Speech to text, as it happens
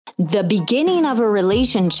The beginning of a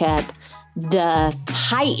relationship, the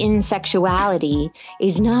heightened sexuality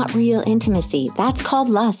is not real intimacy. That's called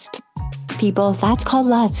lust, people. That's called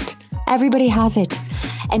lust. Everybody has it.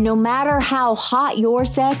 And no matter how hot your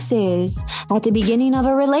sex is at the beginning of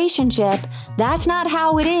a relationship, that's not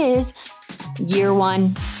how it is year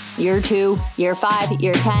 1, year 2, year 5,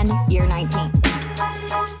 year 10, year 19.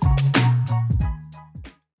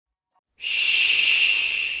 Shh.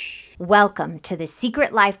 Welcome to the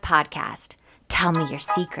Secret Life Podcast. Tell me your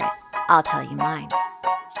secret. I'll tell you mine.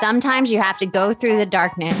 Sometimes you have to go through the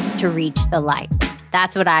darkness to reach the light.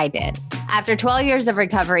 That's what I did. After 12 years of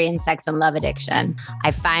recovery in sex and love addiction, I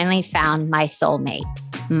finally found my soulmate,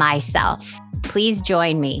 myself. Please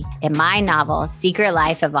join me in my novel, Secret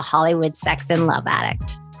Life of a Hollywood Sex and Love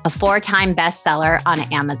Addict, a 4-time bestseller on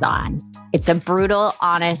Amazon. It's a brutal,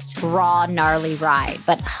 honest, raw, gnarly ride,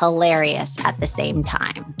 but hilarious at the same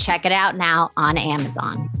time. Check it out now on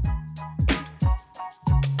Amazon.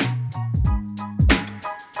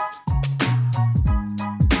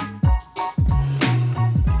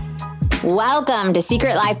 Welcome to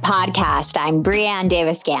Secret Life Podcast. I'm Brianne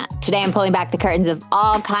Davis-Gant. Today I'm pulling back the curtains of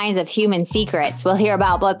all kinds of human secrets. We'll hear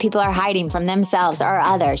about what people are hiding from themselves or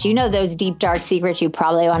others. You know those deep, dark secrets you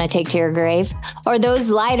probably want to take to your grave? Or those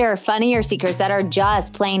lighter, funnier secrets that are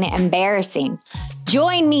just plain embarrassing.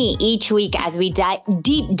 Join me each week as we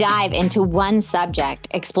deep dive into one subject,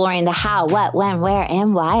 exploring the how, what, when, where,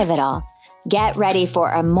 and why of it all. Get ready for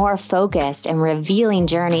a more focused and revealing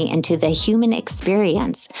journey into the human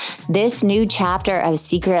experience. This new chapter of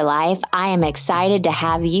Secret Life, I am excited to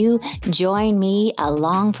have you join me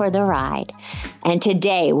along for the ride. And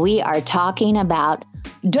today we are talking about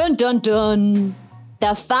the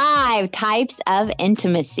 5 types of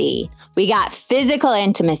intimacy. We got physical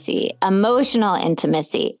intimacy, emotional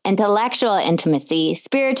intimacy, intellectual intimacy,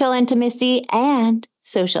 spiritual intimacy, and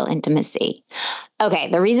social intimacy. Okay,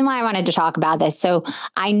 the reason why I wanted to talk about this, so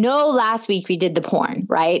I know last week we did the porn,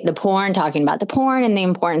 right? The porn, talking about the porn and the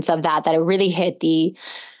importance of that it really hit the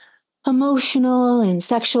emotional and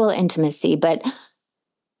sexual intimacy. But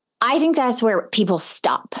I think that's where people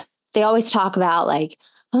stop. They always talk about like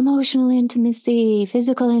emotional intimacy,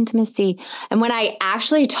 physical intimacy. And when I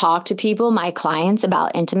actually talk to people, my clients,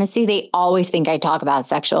 about intimacy, they always think I talk about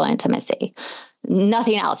sexual intimacy.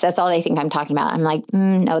 Nothing else. That's all they think I'm talking about. I'm like,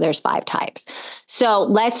 no, there's 5 types. So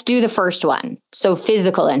let's do the first one. So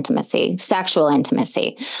physical intimacy, sexual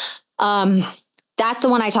intimacy. That's the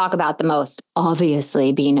one I talk about the most,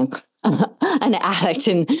 obviously being an addict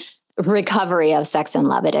in recovery of sex and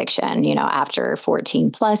love addiction, after 14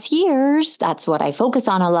 plus years, that's what I focus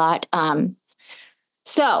on a lot.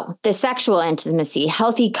 So the sexual intimacy,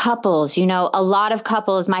 healthy couples, a lot of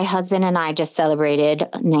couples, my husband and I just celebrated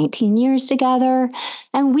 19 years together,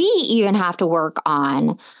 and we even have to work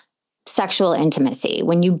on sexual intimacy.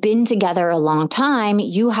 When you've been together a long time,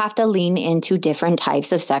 you have to lean into different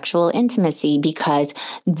types of sexual intimacy because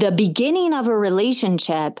the beginning of a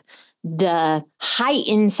relationship, the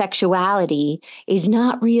heightened sexuality is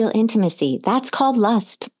not real intimacy. That's called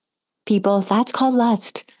lust, people. That's called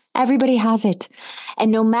lust. Everybody has it.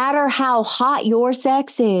 And no matter how hot your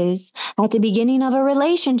sex is at the beginning of a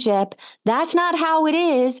relationship, that's not how it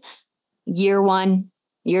is year 1,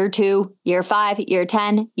 year 2, year 5, year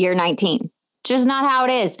 10, year 19. Just not how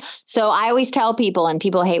it is. So I always tell people, and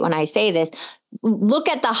people hate when I say this, look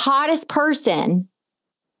at the hottest person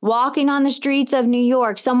walking on the streets of New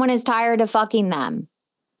York. Someone is tired of fucking them.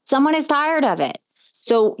 Someone is tired of it.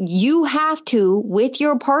 So you have to, with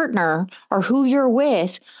your partner or who you're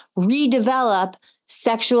with, redevelop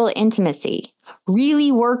sexual intimacy.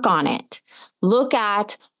 Really work on it. Look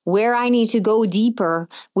at where I need to go deeper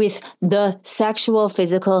with the sexual,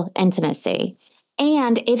 physical intimacy.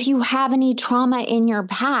 And if you have any trauma in your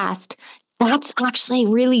past, that's actually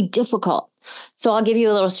really difficult. So I'll give you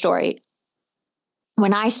a little story.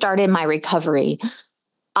 When I started my recovery,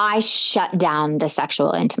 I shut down the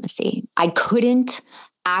sexual intimacy. I couldn't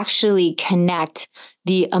actually connect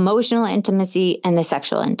the emotional intimacy and the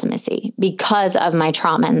sexual intimacy because of my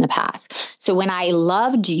trauma in the past. So when I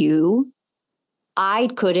loved you, I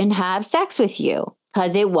couldn't have sex with you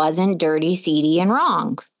because it wasn't dirty, seedy, and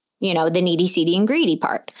wrong. The needy, seedy, and greedy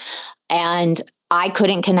part. And I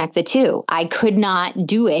couldn't connect the two. I could not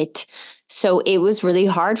do it. So it was really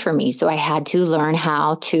hard for me. So I had to learn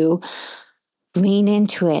how to lean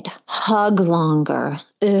into it, hug longer.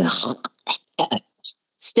 Ugh.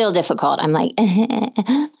 Still difficult. I'm like,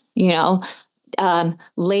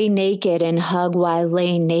 lay naked and hug while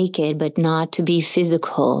laying naked, but not to be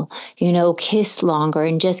physical, kiss longer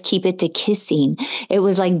and just keep it to kissing. It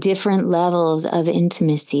was like different levels of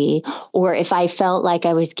intimacy. Or if I felt like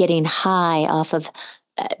I was getting high off of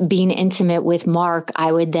being intimate with Mark,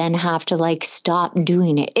 I would then have to like stop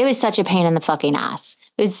doing it. It was such a pain in the fucking ass.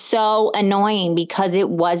 It was so annoying because I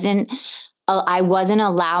wasn't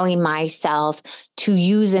allowing myself to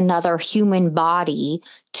use another human body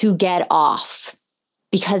to get off,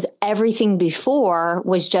 because everything before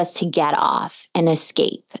was just to get off and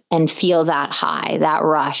escape and feel that high, that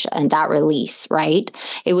rush, and that release, right?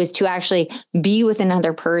 It was to actually be with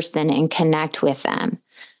another person and connect with them,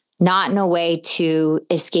 not in a way to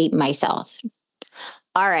escape myself.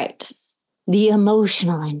 All right. The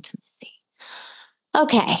emotional intimacy.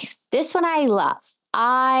 Okay. This one I love.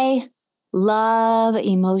 I love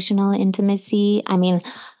emotional intimacy. I mean,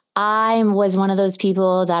 I was one of those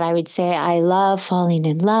people that I would say I love falling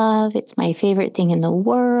in love. It's my favorite thing in the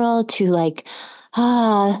world to like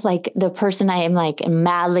the person I am like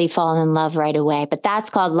madly fall in love right away. But that's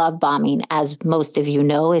called love bombing, as most of you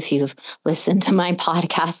know, if you've listened to my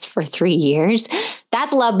podcast for 3 years.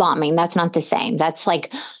 That's love bombing. That's not the same. That's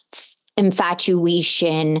like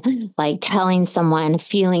infatuation, like telling someone,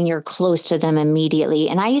 feeling you're close to them immediately.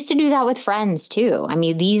 And I used to do that with friends too. I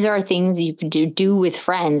mean, these are things you could do with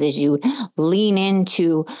friends, is you lean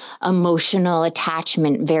into emotional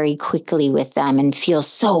attachment very quickly with them and feel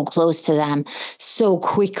so close to them so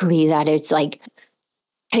quickly that it's like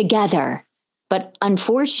together. But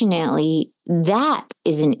unfortunately, that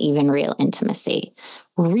isn't even real intimacy.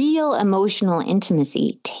 Real emotional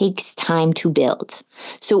intimacy takes time to build.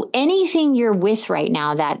 So anything you're with right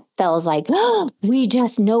now that feels like, oh, we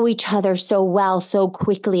just know each other so well, so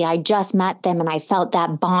quickly. I just met them and I felt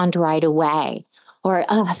that bond right away. Or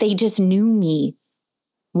they just knew me.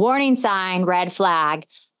 Warning sign, red flag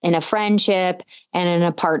in a friendship and in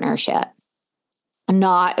a partnership.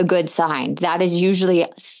 Not a good sign. That is usually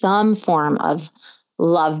some form of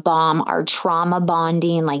love bomb or trauma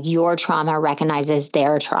bonding, like your trauma recognizes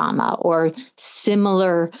their trauma, or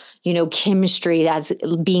similar, chemistry that's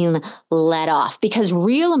being let off, because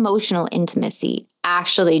real emotional intimacy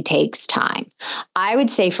actually takes time. I would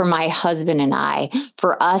say for my husband and I,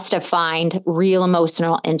 for us to find real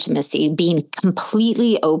emotional intimacy, being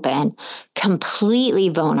completely open, completely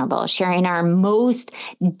vulnerable, sharing our most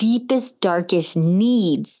deepest, darkest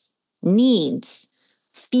needs,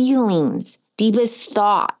 feelings, deepest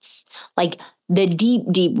thoughts, like the deep,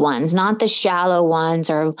 deep ones, not the shallow ones,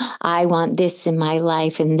 or I want this in my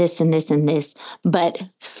life and this and this and this, but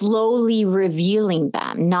slowly revealing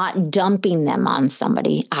them, not dumping them on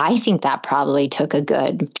somebody. I think that probably took a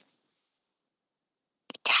good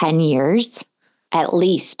 10 years, at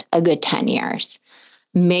least a good 10 years.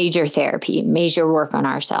 Major therapy, major work on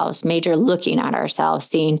ourselves, major looking at ourselves,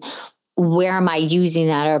 seeing where am I using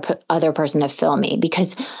that other person to fill me?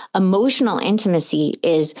 Because emotional intimacy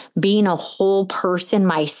is being a whole person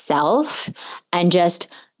myself and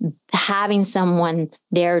just having someone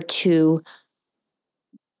there to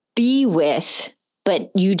be with,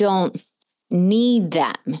 but you don't need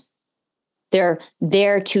them. They're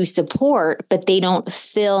there to support, but they don't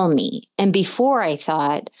fill me. And before, I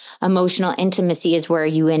thought emotional intimacy is where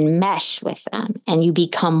you enmesh with them and you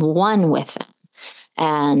become one with them.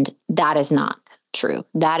 And that is not true.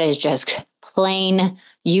 That is just plain,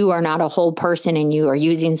 you are not a whole person and you are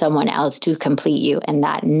using someone else to complete you. And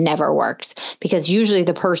that never works, because usually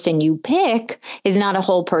the person you pick is not a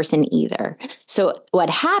whole person either. So what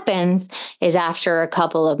happens is after a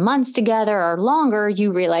couple of months together or longer,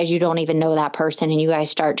 you realize you don't even know that person and you guys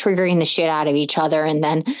start triggering the shit out of each other. And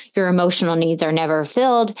then your emotional needs are never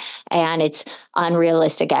filled and it's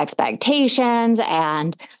unrealistic expectations,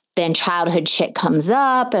 and then childhood shit comes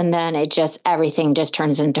up, and then everything just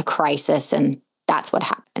turns into crisis, and that's what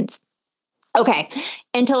happens. Okay,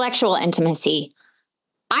 intellectual intimacy.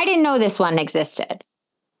 I didn't know this one existed.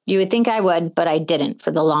 You would think I would, but I didn't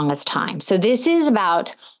for the longest time. So this is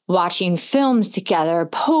about watching films together,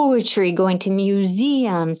 poetry, going to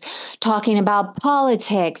museums, talking about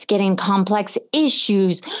politics, getting complex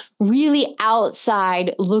issues, really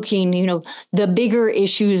outside looking, the bigger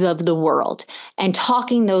issues of the world and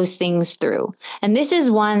talking those things through. And this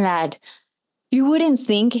is one that you wouldn't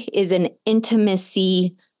think is an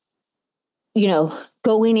intimacy,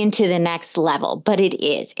 going into the next level, but it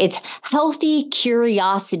is. It's healthy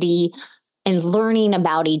curiosity and learning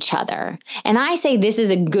about each other. And I say this is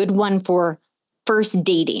a good one for first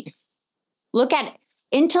dating. Look at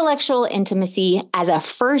Intellectual intimacy as a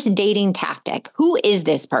first dating tactic. Who is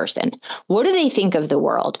this person? What do they think of the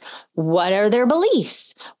world? What are their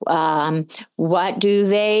beliefs? What do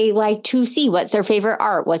they like to see? What's their favorite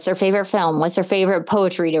art? What's their favorite film? What's their favorite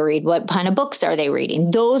poetry to read? What kind of books are they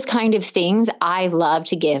reading? Those kind of things I love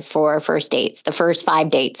to give for first dates, the first 5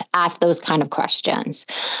 dates. Ask those kind of questions.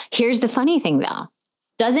 Here's the funny thing though.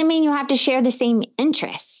 Doesn't mean you have to share the same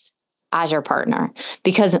interests as your partner,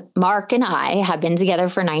 because Mark and I have been together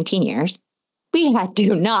for 19 years. We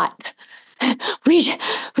do not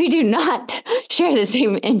share the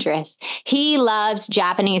same interests. He loves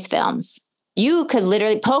Japanese films. You could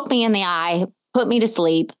literally poke me in the eye, put me to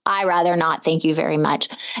sleep. I rather not. Thank you very much.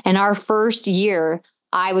 And our first year,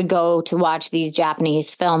 I would go to watch these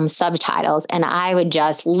Japanese film subtitles, and I would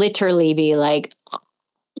just literally be like,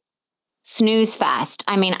 snooze fest.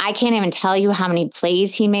 I mean, I can't even tell you how many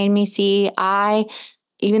plays he made me see.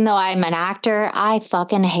 Even though I'm an actor, I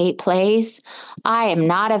fucking hate plays. I am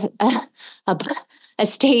not a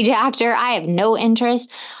stage actor. I have no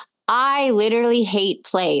interest. I literally hate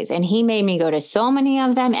plays. And he made me go to so many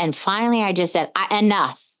of them. And finally, I just said,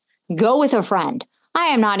 enough. Go with a friend. I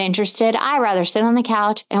am not interested. I rather sit on the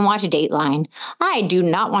couch and watch Dateline. I do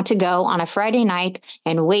not want to go on a Friday night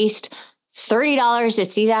and waste $30 to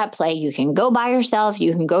see that play. You can go by yourself.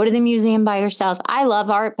 You can go to the museum by yourself. I love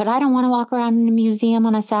art, but I don't want to walk around in a museum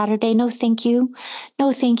on a Saturday. No, thank you.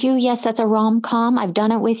 No, thank you. Yes, that's a rom-com. I've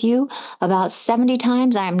done it with you about 70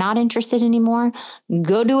 times. I am not interested anymore.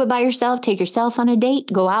 Go do it by yourself. Take yourself on a date.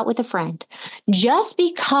 Go out with a friend. Just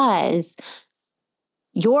because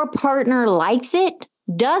your partner likes it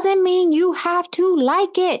doesn't mean you have to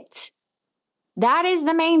like it. That is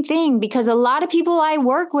the main thing, because a lot of people I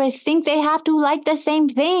work with think they have to like the same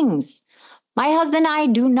things. My husband and I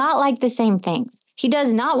do not like the same things. He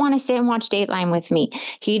does not want to sit and watch Dateline with me.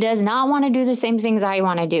 He does not want to do the same things I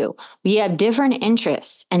want to do. We have different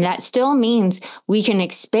interests, and that still means we can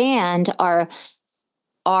expand our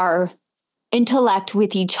intellect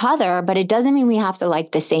with each other, but it doesn't mean we have to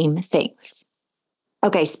like the same things.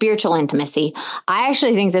 Okay, spiritual intimacy. I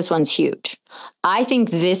actually think this one's huge. I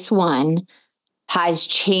think this one has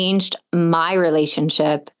changed my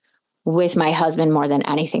relationship with my husband more than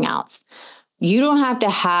anything else. You don't have to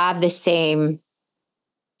have the same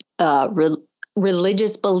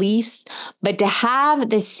religious beliefs, but to have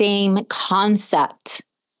the same concept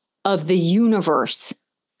of the universe,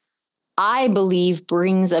 I believe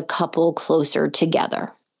brings a couple closer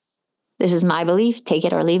together. This is my belief, take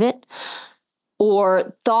it or leave it.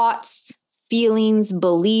 Or thoughts, feelings,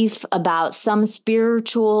 belief about some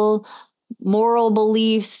spiritual moral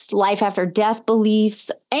beliefs, life after death beliefs,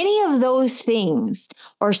 any of those things,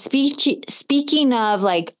 or speaking of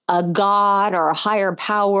like a God or a higher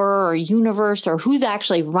power or universe or who's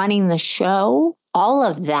actually running the show, all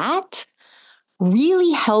of that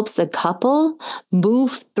really helps a couple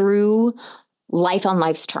move through life on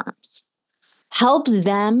life's terms. Helps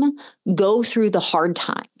them go through the hard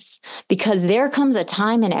times, because there comes a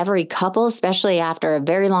time in every couple, especially after a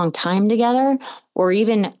very long time together, or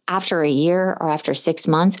even after a year or after 6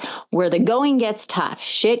 months, where the going gets tough.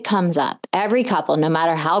 Shit comes up. Every couple, no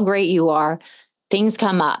matter how great you are, things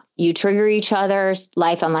come up. You trigger each other's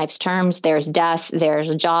life on life's terms. There's death,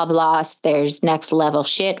 there's job loss, there's next level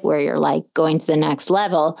shit where you're like going to the next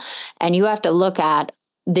level. And you have to look at,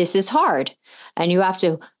 this is hard. And you have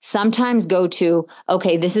to sometimes go to,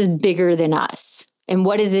 okay, this is bigger than us. And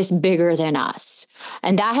what is this bigger than us?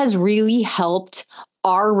 And that has really helped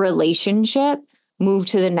our relationship move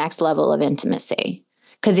to the next level of intimacy,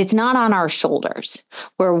 because it's not on our shoulders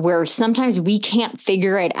where sometimes we can't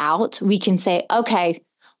figure it out. We can say, okay,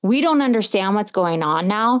 we don't understand what's going on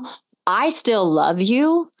now. I still love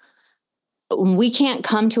you. We can't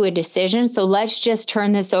come to a decision. So let's just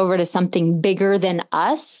turn this over to something bigger than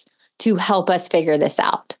us to help us figure this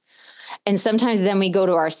out. And sometimes then we go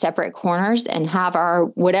to our separate corners and have our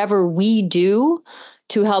whatever we do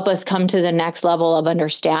to help us come to the next level of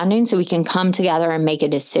understanding so we can come together and make a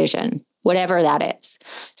decision, whatever that is.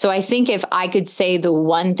 So I think if I could say the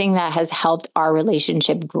one thing that has helped our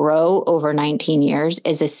relationship grow over 19 years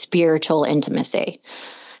is a spiritual intimacy.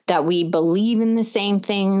 That we believe in the same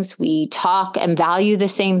things, we talk and value the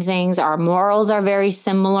same things, our morals are very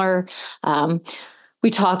similar. We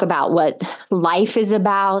talk about what life is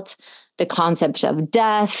about, the concept of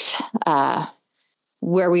death,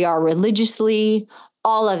 where we are religiously,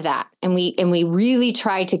 all of that. And we really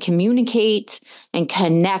try to communicate and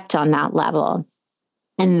connect on that level.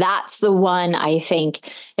 And that's the one I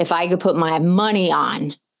think, if I could put my money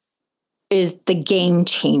on, is the game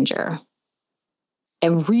changer.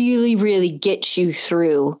 and really, really get you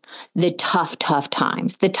through the tough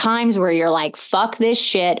times, the times where you're like, fuck this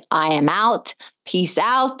shit. I am out. Peace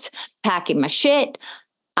out. Packing my shit.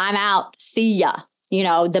 I'm out. See ya.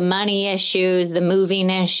 The money issues, the moving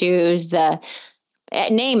issues,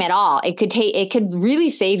 name it all. It could really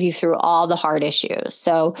save you through all the hard issues.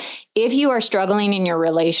 So if you are struggling in your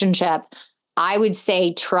relationship, I would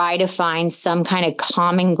say try to find some kind of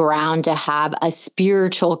common ground to have a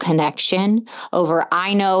spiritual connection over.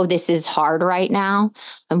 I know this is hard right now,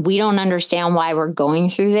 and we don't understand why we're going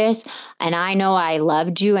through this. And I know I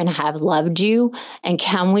loved you and have loved you. And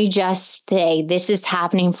can we just say this is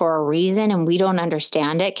happening for a reason and we don't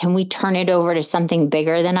understand it? Can we turn it over to something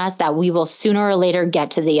bigger than us that we will sooner or later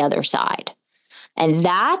get to the other side? And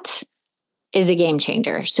that is a game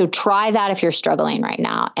changer. So try that if you're struggling right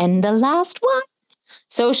now. And the last one,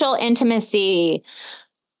 social intimacy.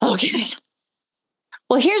 Okay.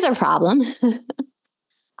 Well, here's a problem.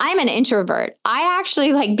 I'm an introvert. I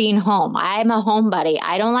actually like being home. I'm a homebody.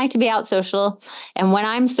 I don't like to be out social. And when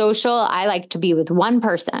I'm social, I like to be with one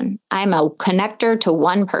person. I'm a connector to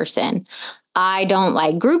one person. I don't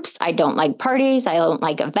like groups. I don't like parties. I don't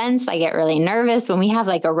like events. I get really nervous when we have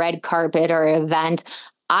like a red carpet or an event.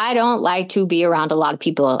 I don't like to be around a lot of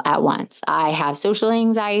people at once. I have social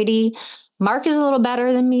anxiety. Mark is a little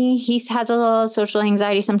better than me. He has a little social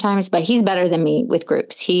anxiety sometimes, but he's better than me with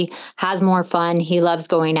groups. He has more fun. He loves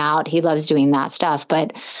going out. He loves doing that stuff.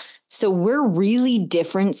 But so we're really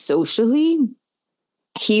different socially.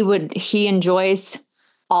 He enjoys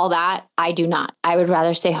all that. I do not. I would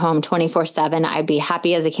rather stay home 24/7. I'd be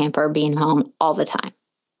happy as a camper being home all the time.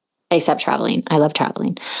 Except traveling. I love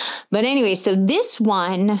traveling. But anyway, so this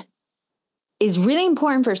one is really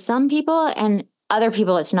important for some people and other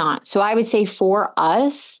people it's not. So I would say for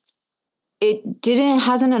us, it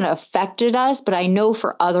hasn't affected us, but I know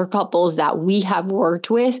for other couples that we have worked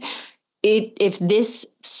with, if this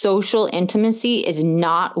social intimacy is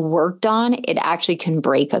not worked on, it actually can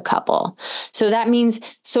break a couple. So that means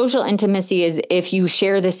social intimacy is if you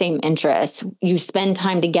share the same interests, you spend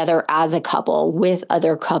time together as a couple with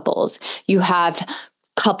other couples, you have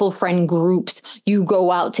couple friend groups, you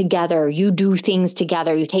go out together, you do things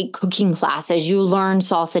together, you take cooking classes, you learn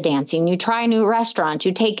salsa dancing, you try new restaurants,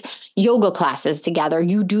 you take yoga classes together,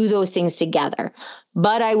 you do those things together.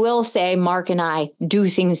 But I will say, Mark and I do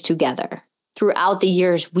things together. Throughout the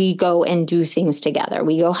years, we go and do things together.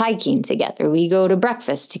 We go hiking together. We go to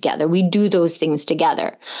breakfast together. We do those things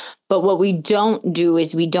together. But what we don't do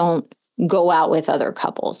is we don't go out with other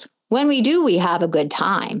couples. When we do, we have a good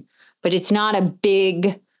time, but it's not a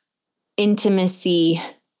big intimacy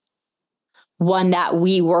one that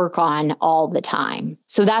we work on all the time.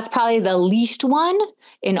 So that's probably the least one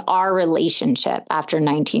in our relationship after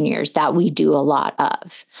 19 years that we do a lot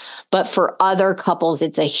of. But for other couples,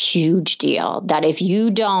 it's a huge deal that if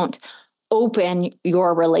you don't open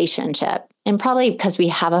your relationship, and probably because we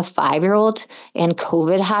have a 5-year-old and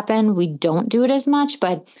COVID happened, we don't do it as much,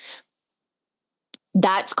 but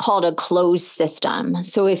that's called a closed system.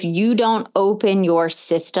 So if you don't open your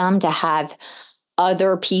system to have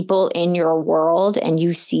other people in your world and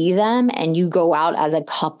you see them and you go out as a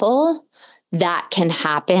couple, that can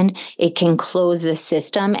happen. It can close the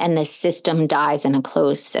system and the system dies in a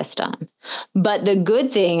closed system. But the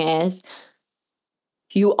good thing is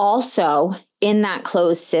you also, in that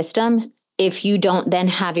closed system, if you don't then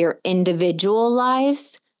have your individual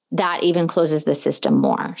lives, that even closes the system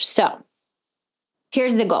more. So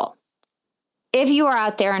here's the goal. If you are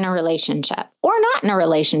out there in a relationship or not in a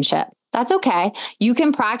relationship, that's okay. You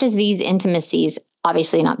can practice these intimacies,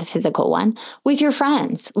 obviously not the physical one, with your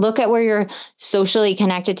friends. Look at where you're socially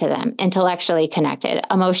connected to them, intellectually connected,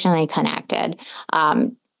 emotionally connected,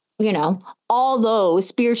 all those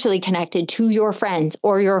spiritually connected to your friends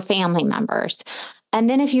or your family members. And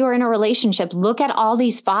then if you're in a relationship, look at all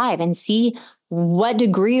these 5 and see what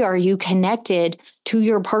degree are you connected to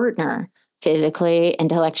your partner, physically,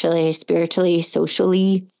 intellectually, spiritually,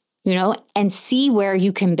 socially, and see where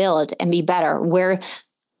you can build and be better, where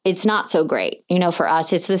it's not so great. For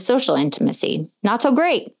us, it's the social intimacy, not so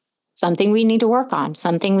great. Something we need to work on,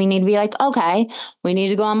 something we need to be like, okay, we need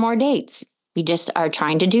to go on more dates. We just are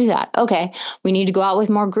trying to do that. Okay, we need to go out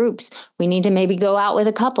with more groups. We need to maybe go out with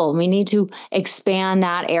a couple. We need to expand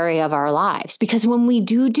that area of our lives because when we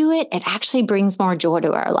do it, it actually brings more joy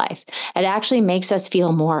to our life. It actually makes us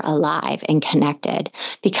feel more alive and connected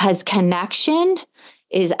because connection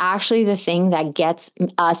is actually the thing that gets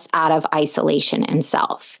us out of isolation and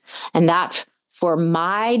self. And that for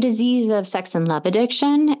my disease of sex and love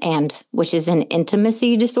addiction, and which is an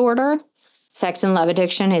intimacy disorder, sex and love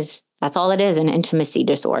addiction that's all it is, an intimacy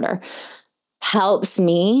disorder. helps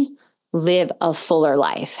me live a fuller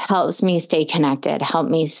life, helps me stay connected, help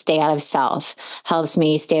me stay out of self, helps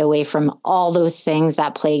me stay away from all those things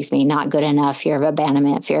that plagues me, not good enough, fear of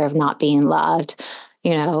abandonment, fear of not being loved,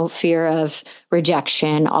 fear of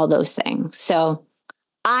rejection, all those things. So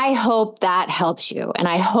I hope that helps you. And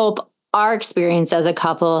I hope our experience as a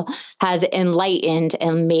couple has enlightened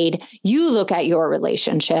and made you look at your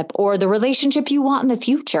relationship or the relationship you want in the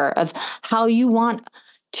future of how you want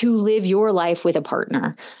to live your life with a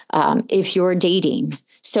partner if you're dating.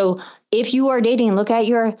 So if you are dating, look at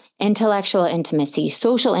your intellectual intimacy,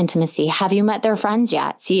 social intimacy. Have you met their friends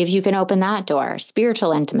yet? See if you can open that door.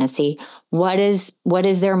 Spiritual intimacy. What is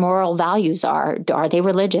their moral values are? Are they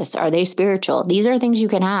religious? Are they spiritual? These are things you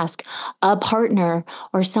can ask a partner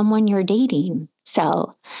or someone you're dating.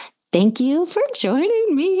 So thank you for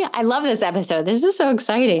joining me. I love this episode. This is so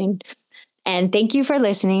exciting. And thank you for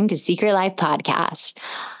listening to Secret Life Podcast.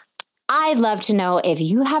 I'd love to know if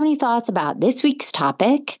you have any thoughts about this week's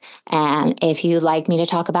topic. And if you'd like me to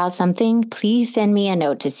talk about something, please send me a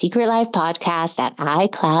note to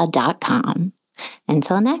secretlifepodcast@icloud.com.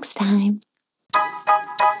 Until next time.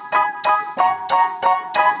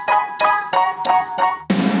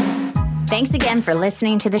 Thanks again for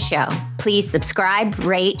listening to the show. Please subscribe,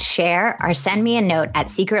 rate, share, or send me a note at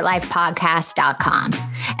secretlifepodcast.com.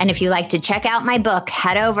 And if you'd like to check out my book,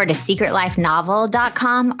 head over to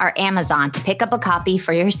secretlifenovel.com or Amazon to pick up a copy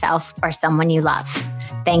for yourself or someone you love.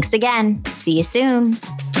 Thanks again. See you soon.